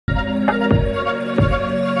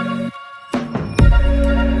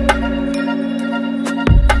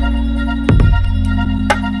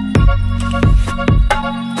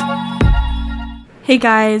Hey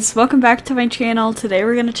guys, welcome back to my channel. Today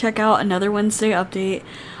we're going to check out another Wednesday update.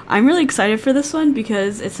 I'm really excited for this one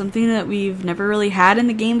because it's something that we've never really had in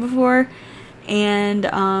the game before. And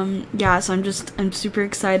yeah, so I'm super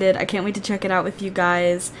excited. I can't wait to check it out with you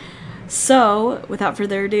guys. So, without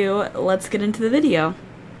further ado, let's get into the video.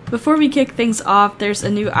 Before we kick things off, there's a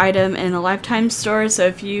new item in the Lifetime store, so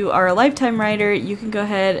if you are a Lifetime rider, you can go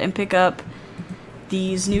ahead and pick up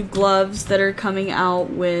these new gloves that are coming out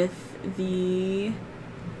with the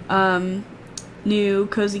new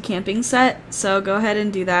cozy camping set. So go ahead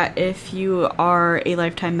and do that if you are a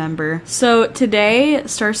Lifetime member. So today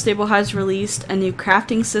Star Stable has released a new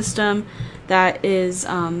crafting system that is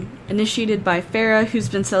initiated by Farah, who's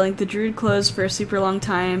been selling the Druid clothes for a super long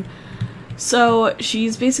time. So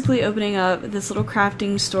she's basically opening up this little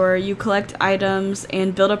crafting store. You collect items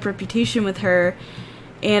and build up reputation with her,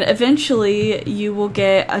 and eventually you will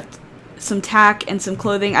get some tack and some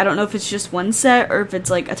clothing. I don't know if it's just one set or if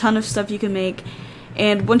it's like a ton of stuff you can make.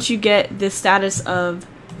 And once you get the status of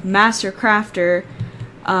Master Crafter,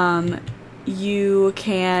 you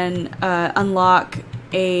can unlock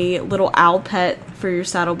a little owl pet for your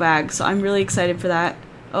saddlebag. So I'm really excited for that.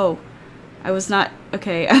 Oh, I was not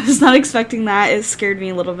expecting that. It scared me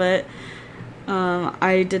a little bit.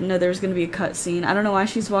 I didn't know there was going to be a cutscene. I don't know why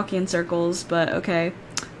she's walking in circles, but okay.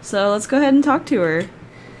 So let's go ahead and talk to her.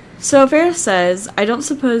 So Farah says, I don't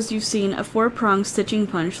suppose you've seen a 4-pronged stitching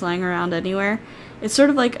punch lying around anywhere. It's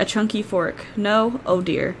sort of like a chunky fork. No? Oh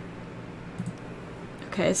dear.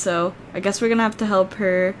 Okay, so I guess we're gonna have to help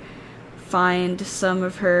her find some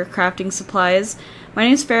of her crafting supplies. My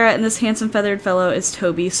name's Farah, and this handsome feathered fellow is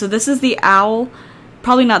Toby. So this is the owl.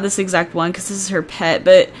 Probably not this exact one, because this is her pet,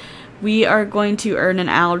 but we are going to earn an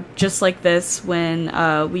owl just like this when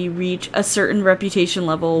we reach a certain reputation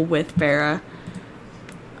level with Farah.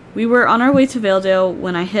 We were on our way to Valedale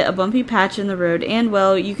when I hit a bumpy patch in the road, and,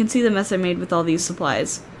 well, you can see the mess I made with all these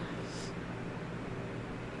supplies.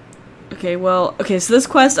 So this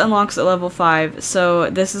quest unlocks at level 5, so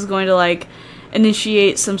this is going to, like,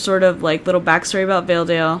 initiate some sort of, like, little backstory about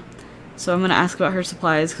Valedale. So I'm going to ask about her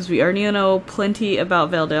supplies, because we already know plenty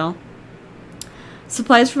about Valedale.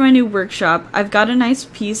 Supplies for my new workshop. I've got a nice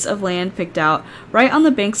piece of land picked out, right on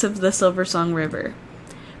the banks of the Silversong River.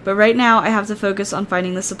 But right now, I have to focus on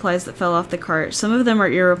finding the supplies that fell off the cart. Some of them are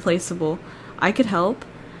irreplaceable. I could help.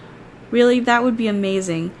 Really, that would be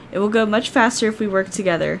amazing. It will go much faster if we work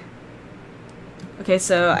together. Okay,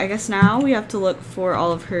 so I guess now we have to look for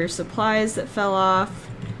all of her supplies that fell off.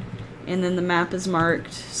 And then the map is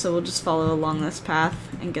marked, so we'll just follow along this path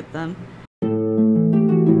and get them.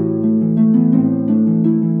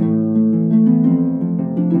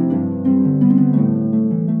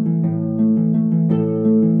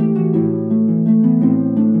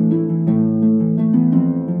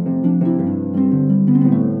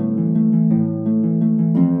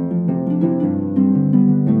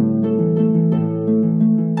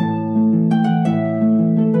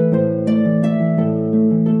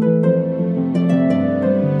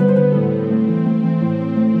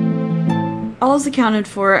 All is accounted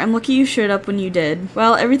for. I'm lucky you showed up when you did.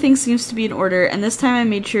 Well, everything seems to be in order, and this time I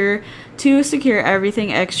made sure to secure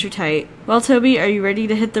everything extra tight. Well, Toby, are you ready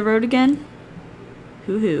to hit the road again?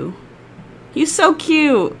 Hoo-hoo. He's so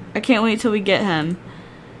cute! I can't wait till we get him.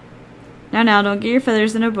 Now, don't get your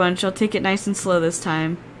feathers in a bunch. I'll take it nice and slow this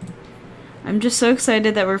time. I'm just so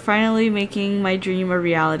excited that we're finally making my dream a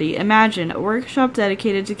reality. Imagine, a workshop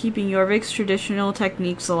dedicated to keeping Jorvik's traditional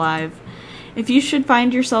techniques alive. If you should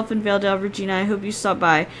find yourself in Valedale, Regina, I hope you stop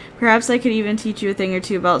by. Perhaps I could even teach you a thing or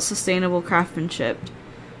two about sustainable craftsmanship.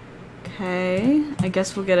 Okay, I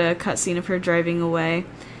guess we'll get a cutscene of her driving away.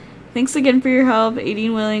 Thanks again for your help.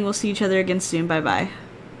 18 willing, we'll see each other again soon. Bye-bye.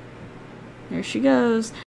 There she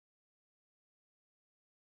goes.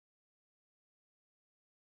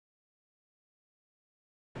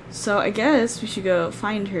 So I guess we should go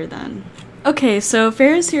find her then. Okay, so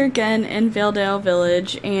Farah's here again in Valedale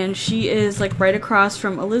Village, and she is like right across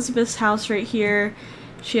from Elizabeth's house right here.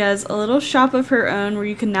 She has a little shop of her own where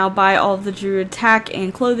you can now buy all of the Druid tack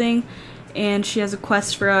and clothing, and she has a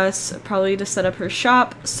quest for us, probably to set up her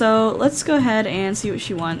shop. So let's go ahead and see what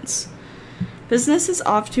she wants. Business is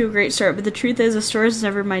off to a great start, but the truth is a store is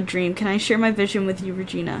never my dream. Can I share my vision with you,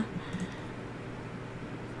 Regina?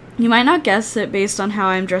 You might not guess it based on how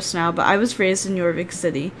I'm dressed now, but I was raised in Jorvik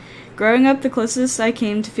City. Growing up, the closest I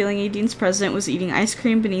came to feeling Aideen's present was eating ice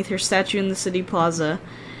cream beneath her statue in the city plaza.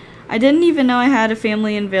 I didn't even know I had a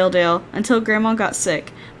family in Valedale until Grandma got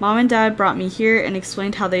sick. Mom and Dad brought me here and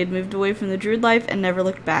explained how they had moved away from the Druid life and never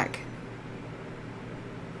looked back.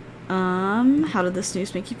 How did this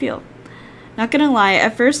news make you feel? Not gonna lie,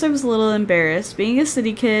 at first I was a little embarrassed. Being a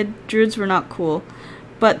city kid, druids were not cool.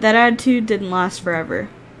 But that attitude didn't last forever.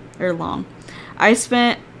 Or long. I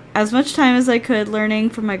spent as much time as I could learning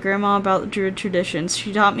from my grandma about druid traditions.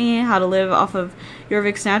 She taught me how to live off of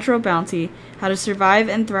Jorvik's natural bounty, how to survive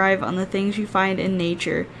and thrive on the things you find in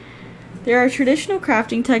nature. There are traditional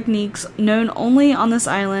crafting techniques known only on this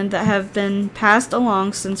island that have been passed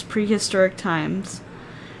along since prehistoric times.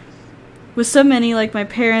 With so many, like my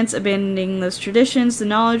parents, abandoning those traditions, the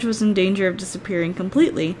knowledge was in danger of disappearing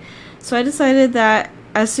completely. So I decided that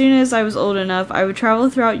as soon as I was old enough, I would travel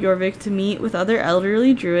throughout Jorvik to meet with other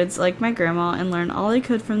elderly druids like my grandma and learn all I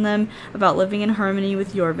could from them about living in harmony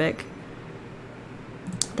with Jorvik.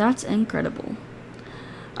 That's incredible.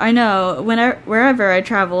 I know, wherever I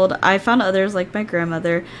traveled, I found others like my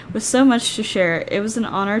grandmother with so much to share. It was an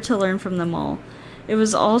honor to learn from them all. It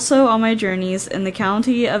was also on my journeys in the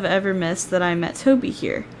county of Evermist that I met Toby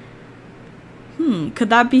here. Could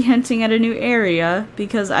that be hinting at a new area?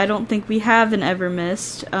 Because I don't think we have an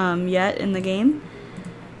Evermist yet in the game.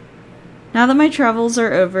 Now that my travels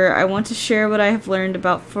are over, I want to share what I have learned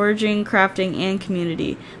about foraging, crafting, and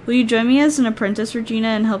community. Will you join me as an apprentice,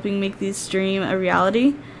 Regina, in helping make this dream a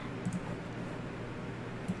reality?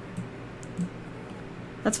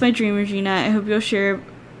 That's my dream, Regina. I hope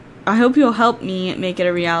you'll help me make it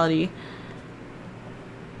a reality.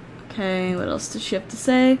 Okay, what else does she have to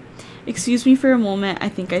say? Excuse me for a moment, I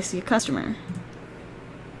think I see a customer.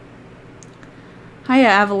 Hiya,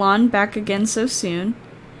 Avalon, back again so soon.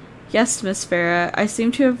 Yes, Miss Farah, I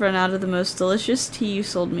seem to have run out of the most delicious tea you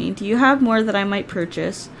sold me. Do you have more that I might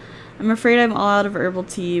purchase? I'm afraid I'm all out of herbal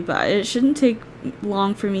tea, but it shouldn't take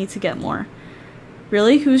long for me to get more.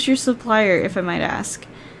 Really? Who's your supplier, if I might ask?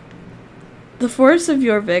 The forests of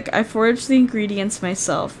Jorvik. I foraged the ingredients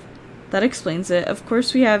myself. That explains it. Of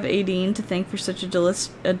course we have Aideen to thank for such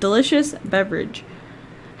a delicious beverage.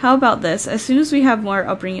 How about this? As soon as we have more,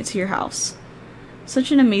 I'll bring it to your house.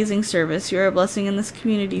 Such an amazing service. You're a blessing in this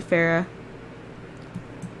community, Farah.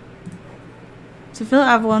 To fill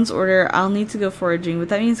Avalon's order, I'll need to go foraging, but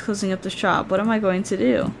that means closing up the shop. What am I going to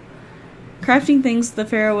do? Crafting things the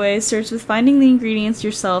Farah way starts with finding the ingredients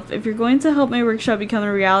yourself. If you're going to help my workshop become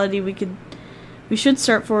a reality, we should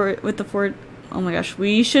start with the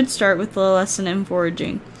lesson in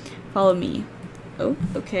foraging. Follow me. Oh,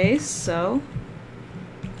 okay, so...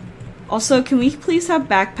 Also, can we please have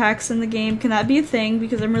backpacks in the game? Can that be a thing?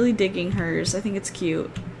 Because I'm really digging hers. I think it's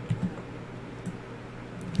cute.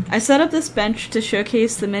 I set up this bench to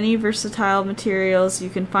showcase the many versatile materials you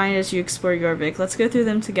can find as you explore Jorvik. Let's go through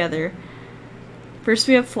them together. First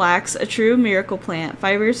we have flax, a true miracle plant.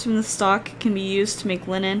 Fibers from the stalk can be used to make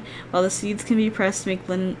linen, while the seeds can be pressed to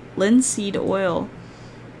make linseed oil.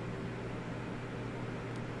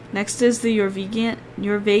 Next is the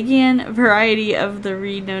Jorvagian variety of the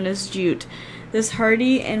reed known as jute. This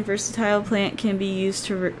hardy and versatile plant can be used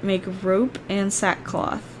to make rope and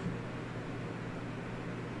sackcloth.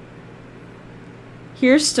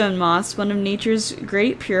 Here's stone moss, one of nature's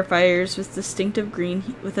great purifiers with a distinctive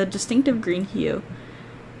green hue.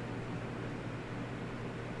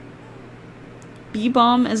 Bee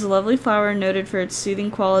balm is a lovely flower noted for its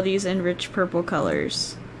soothing qualities and rich purple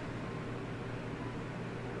colors.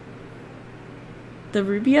 The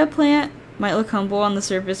rubia plant might look humble on the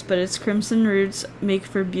surface, but its crimson roots make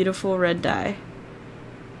for beautiful red dye.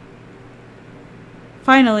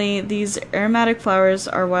 Finally, these aromatic flowers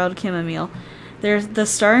are wild chamomile. They're the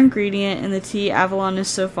star ingredient in the tea Avalon is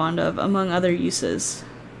so fond of, among other uses.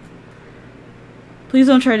 Please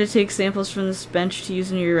don't try to take samples from this bench to use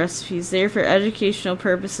in your recipes. They are for educational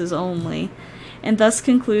purposes only. And thus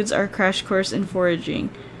concludes our crash course in foraging.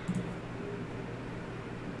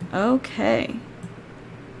 Okay.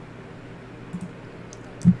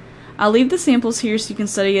 I'll leave the samples here so you can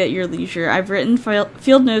study at your leisure. I've written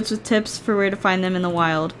field notes with tips for where to find them in the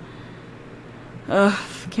wild. Ugh,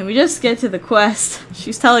 can we just get to the quest?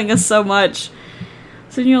 She's telling us so much.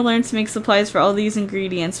 Soon you'll learn to make supplies for all these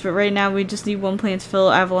ingredients, but right now we just need one plant to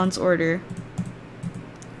fill Avalon's order.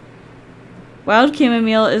 Wild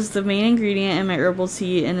chamomile is the main ingredient in my herbal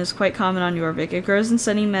tea and is quite common on Jorvik. It grows in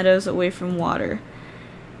sunny meadows away from water.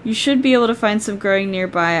 You should be able to find some growing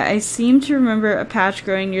nearby. I seem to remember a patch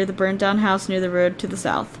growing near the burned down house near the road to the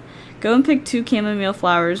south. Go and pick 2 chamomile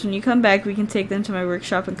flowers. When you come back, we can take them to my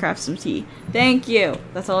workshop and craft some tea. Thank you!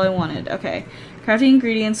 That's all I wanted. Okay. Crafting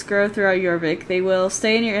ingredients grow throughout Jorvik. They will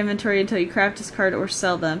stay in your inventory until you craft, discard, or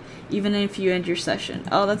sell them, even if you end your session.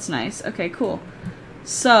 Oh, that's nice. Okay, cool.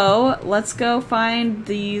 So, let's go find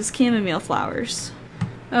these chamomile flowers.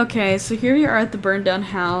 Okay, so here we are at the burned down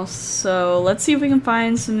house. So, let's see if we can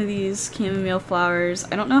find some of these chamomile flowers.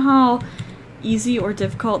 I don't know how easy or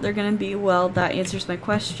difficult they're gonna be? Well, that answers my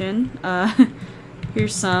question.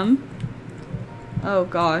 Here's some. Oh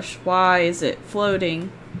gosh, why is it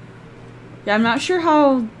floating? Yeah, I'm not sure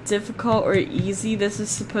how difficult or easy this is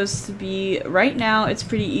supposed to be. Right now, it's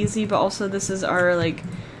pretty easy, but also this is our, like,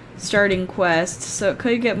 starting quest, so it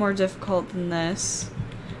could get more difficult than this.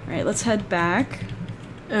 Alright, let's head back.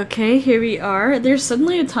 Okay, here we are. There's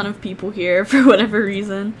suddenly a ton of people here for whatever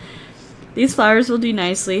reason. These flowers will do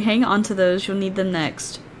nicely. Hang on to those, you'll need them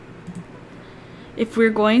next. If we're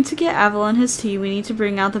going to get Avalon his tea, we need to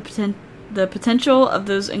bring out the potential of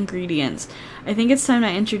those ingredients. I think it's time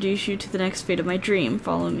I introduce you to the next fate of my dream.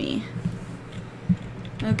 Follow me.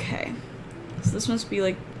 Okay. So this must be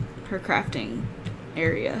like her crafting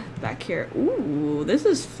area back here. Ooh, this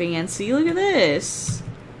is fancy. Look at this.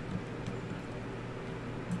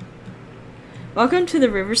 Welcome to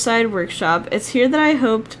the Riverside Workshop. It's here that I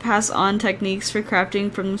hope to pass on techniques for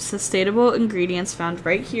crafting from sustainable ingredients found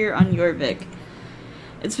right here on Jorvik.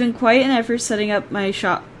 It's been quite an effort setting up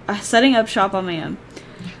shop on my own.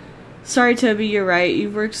 Sorry, Toby, you're right.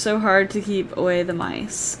 You've worked so hard to keep away the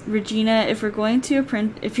mice. Regina, if you're going to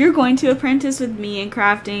apprentice with me in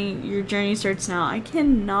crafting, your journey starts now. I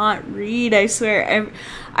cannot read, I swear.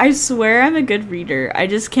 I swear I'm a good reader. I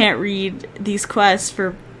just can't read these quests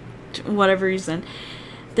for whatever reason.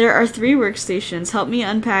 There are 3 workstations. Help me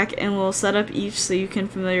unpack and we'll set up each so you can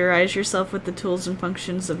familiarize yourself with the tools and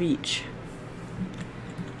functions of each.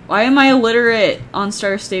 Why am I illiterate on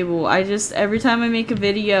Star Stable? Every time I make a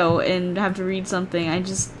video and have to read something, I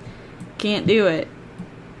just can't do it.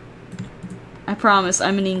 I promise,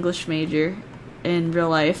 I'm an English major in real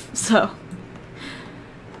life, so.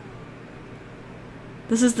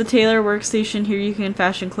 This is the tailor workstation. Here you can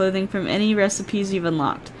fashion clothing from any recipes you've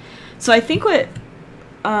unlocked. So I think what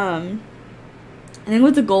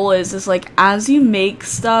the goal is like as you make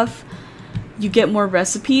stuff, you get more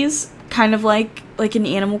recipes, kind of like in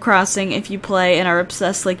Animal Crossing. If you play and are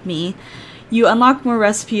obsessed like me, you unlock more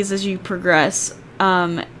recipes as you progress,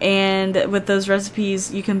 and with those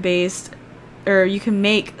recipes you can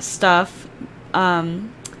make stuff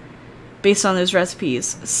based on those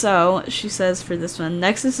recipes. So she says for this one,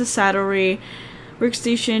 next is the saddlery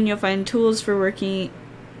workstation. You'll find tools for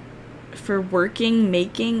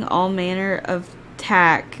making all manner of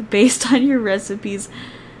tack based on your recipes.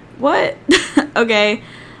 What? Okay.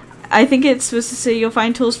 I think it's supposed to say you'll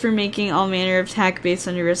find tools for making all manner of tack based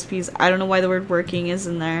on your recipes. I don't know why the word working is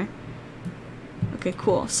in there. Okay,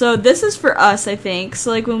 cool. So this is for us, I think.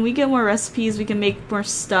 So like when we get more recipes, we can make more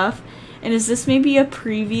stuff. And is this maybe a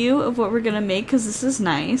preview of what we're gonna make? Because this is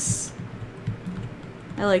nice.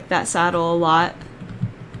 I like that saddle a lot.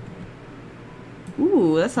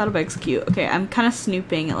 Ooh, that saddlebag's cute. Okay, I'm kind of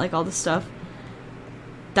snooping at like all the stuff.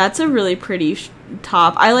 That's a really pretty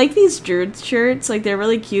top. I like these Druid shirts. Like, they're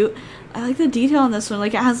really cute. I like the detail on this one.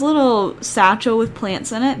 Like, it has a little satchel with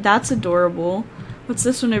plants in it. That's adorable. What's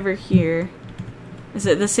this one over here? Is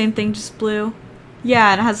it the same thing, just blue?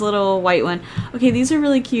 Yeah, and it has a little white one. Okay, these are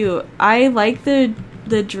really cute. I like the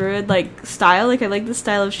Druid, like, style. Like, I like the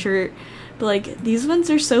style of shirt. But, like, these ones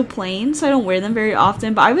are so plain, so I don't wear them very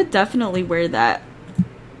often. But I would definitely wear that.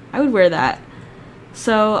 I would wear that.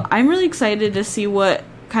 So, I'm really excited to see what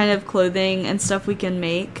kind of clothing and stuff we can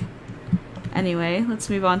make. Anyway, let's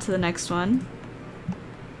move on to the next one.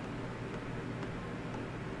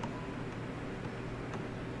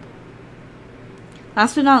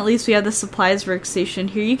 Last but not least, we have the supplies workstation.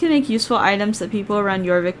 Here you can make useful items that people around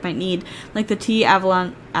Jorvik might need, like the tea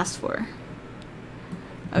Avalon asked for.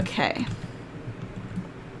 Okay.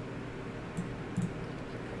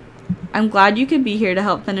 I'm glad you could be here to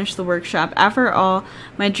help finish the workshop. After all,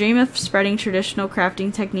 my dream of spreading traditional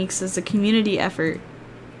crafting techniques is a community effort.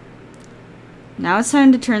 Now it's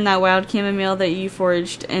time to turn that wild chamomile that you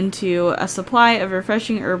foraged into a supply of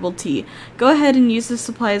refreshing herbal tea. Go ahead and use the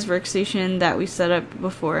supplies workstation that we set up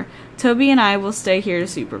before. Toby and I will stay here to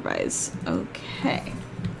supervise. Okay.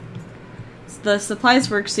 So the supplies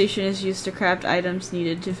workstation is used to craft items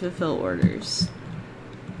needed to fulfill orders.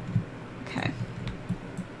 Okay.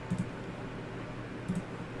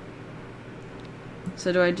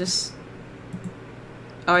 So do I just...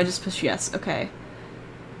 Oh, I just push yes. Okay.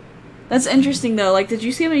 That's interesting, though. Like, did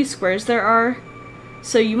you see how many squares there are?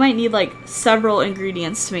 So you might need, like, several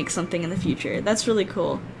ingredients to make something in the future. That's really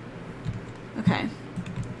cool. Okay.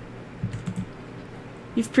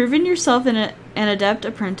 You've proven yourself an adept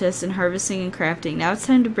apprentice in harvesting and crafting. Now it's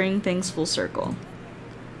time to bring things full circle.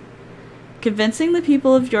 Convincing the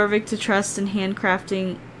people of Jorvik to trust in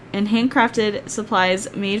handcrafted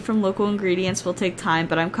supplies made from local ingredients will take time,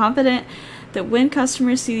 but I'm confident that when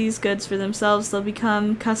customers see these goods for themselves, they'll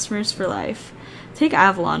become customers for life. Take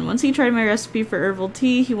Avalon. Once he tried my recipe for herbal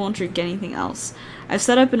tea, he won't drink anything else. I've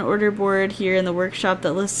set up an order board here in the workshop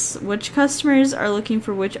that lists which customers are looking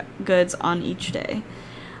for which goods on each day.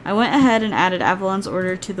 I went ahead and added Avalon's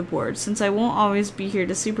order to the board. Since I won't always be here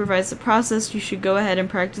to supervise the process, you should go ahead and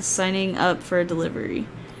practice signing up for a delivery.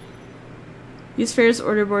 Use Farah's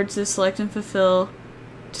order board to select an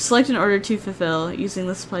order to fulfill using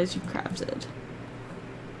the supplies you've crafted.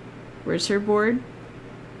 Where's her board?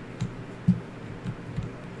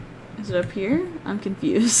 Is it up here? I'm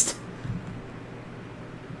confused.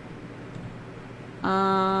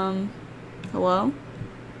 Hello?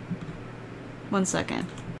 1 second.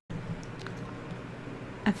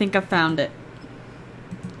 I think I found it.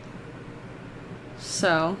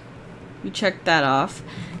 So, we checked that off.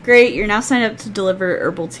 Great, you're now signed up to deliver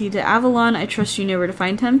herbal tea to Avalon. I trust you know where to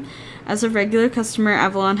find him. As a regular customer,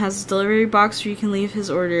 Avalon has a delivery box where you can leave his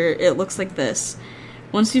order. It looks like this.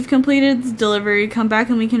 Once you've completed the delivery, come back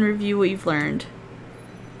and we can review what you've learned.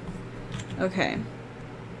 Okay.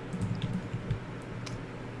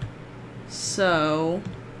 So,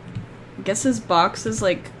 I guess his box is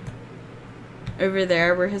like over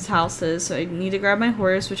there where his house is, so I need to grab my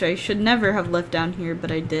horse, which I should never have left down here,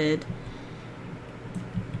 but I did.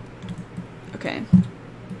 Okay.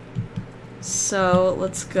 So,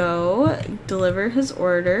 let's go deliver his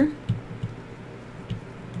order.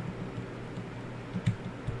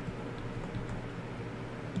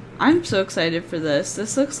 I'm so excited for this.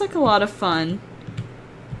 This looks like a lot of fun.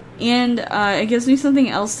 And it gives me something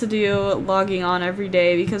else to do logging on every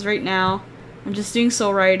day, because right now I'm just doing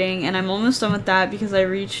soul writing and I'm almost done with that because I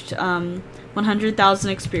reached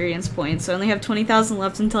 100,000 experience points. So I only have 20,000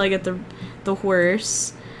 left until I get the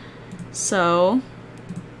horse. So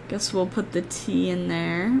guess we'll put the tea in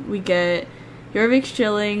there. We get Jorvik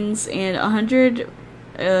shillings and 100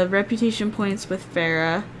 reputation points with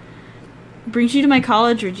Farah. Brings you to my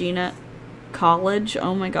college, Regina. College?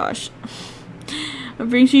 Oh my gosh. It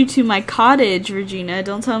brings you to my cottage, Regina.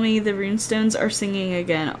 Don't tell me the runestones are singing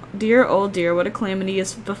again. Dear, oh dear, what a calamity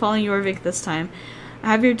is befalling Jorvik this time. I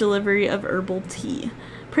have your delivery of herbal tea.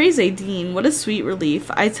 Praise Aideen, what a sweet relief.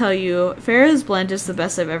 I tell you, Farah's blend is the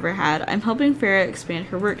best I've ever had. I'm helping Farah expand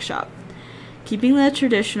her workshop. Keeping the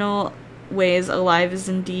traditional ways alive is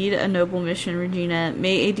indeed a noble mission, Regina.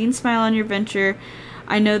 May Aideen smile on your venture.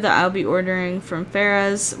 I know that I'll be ordering from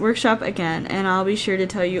Farah's workshop again, and I'll be sure to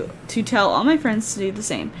tell all my friends to do the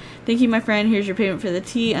same. Thank you, my friend. Here's your payment for the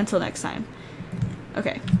tea. Until next time.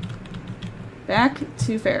 Okay. Back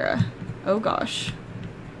to Farah. Oh gosh.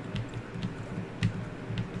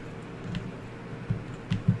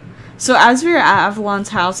 So as we were at Avalon's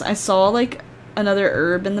house, I saw like another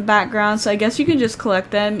herb in the background, so I guess you can just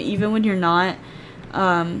collect them even when you're not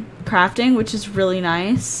crafting, which is really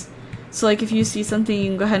nice. So like if you see something, you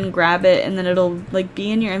can go ahead and grab it, and then it'll like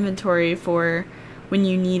be in your inventory for when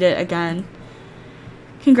you need it again.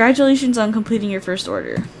 Congratulations on completing your first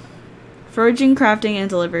order. Foraging, crafting, and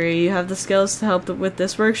delivery. You have the skills to help with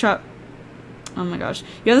this workshop. Oh my gosh.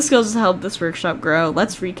 You have the skills to help this workshop grow.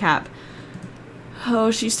 Let's recap.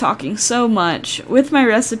 Oh, she's talking so much. With my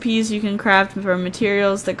recipes, you can craft from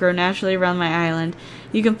materials that grow naturally around my island.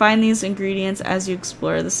 You can find these ingredients as you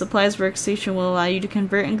explore. The supplies workstation will allow you to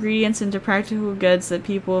convert ingredients into practical goods that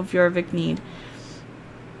people of Jorvik need.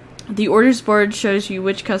 The orders board shows you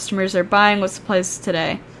which customers are buying what supplies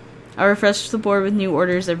today. I refresh the board with new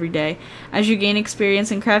orders every day. As you gain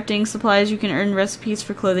experience in crafting supplies, you can earn recipes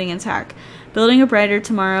for clothing and tack. Building a brighter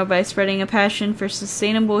tomorrow by spreading a passion for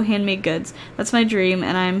sustainable handmade goods. That's my dream,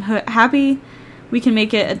 and I'm happy we can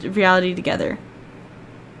make it a reality together.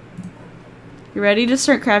 You're ready to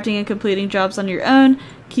start crafting and completing jobs on your own.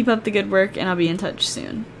 Keep up the good work, and I'll be in touch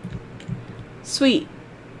soon. Sweet.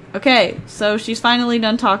 Okay, so she's finally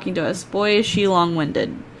done talking to us. Boy, is she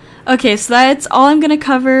long-winded. Okay, so that's all I'm going to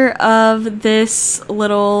cover of this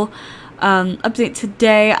little update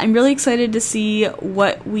today. I'm really excited to see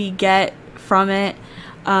what we get from it.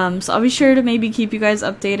 So I'll be sure to maybe keep you guys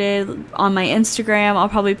updated on my Instagram. I'll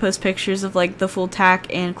probably post pictures of like the full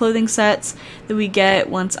tack and clothing sets that we get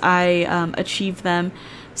once I achieve them.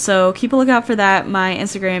 So keep a lookout for that. My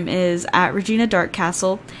Instagram is at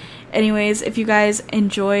reginadarkcastle. Anyways, if you guys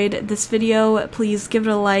enjoyed this video, please give it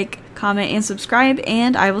a like, comment, and subscribe,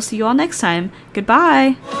 and I will see you all next time.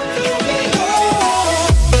 Goodbye!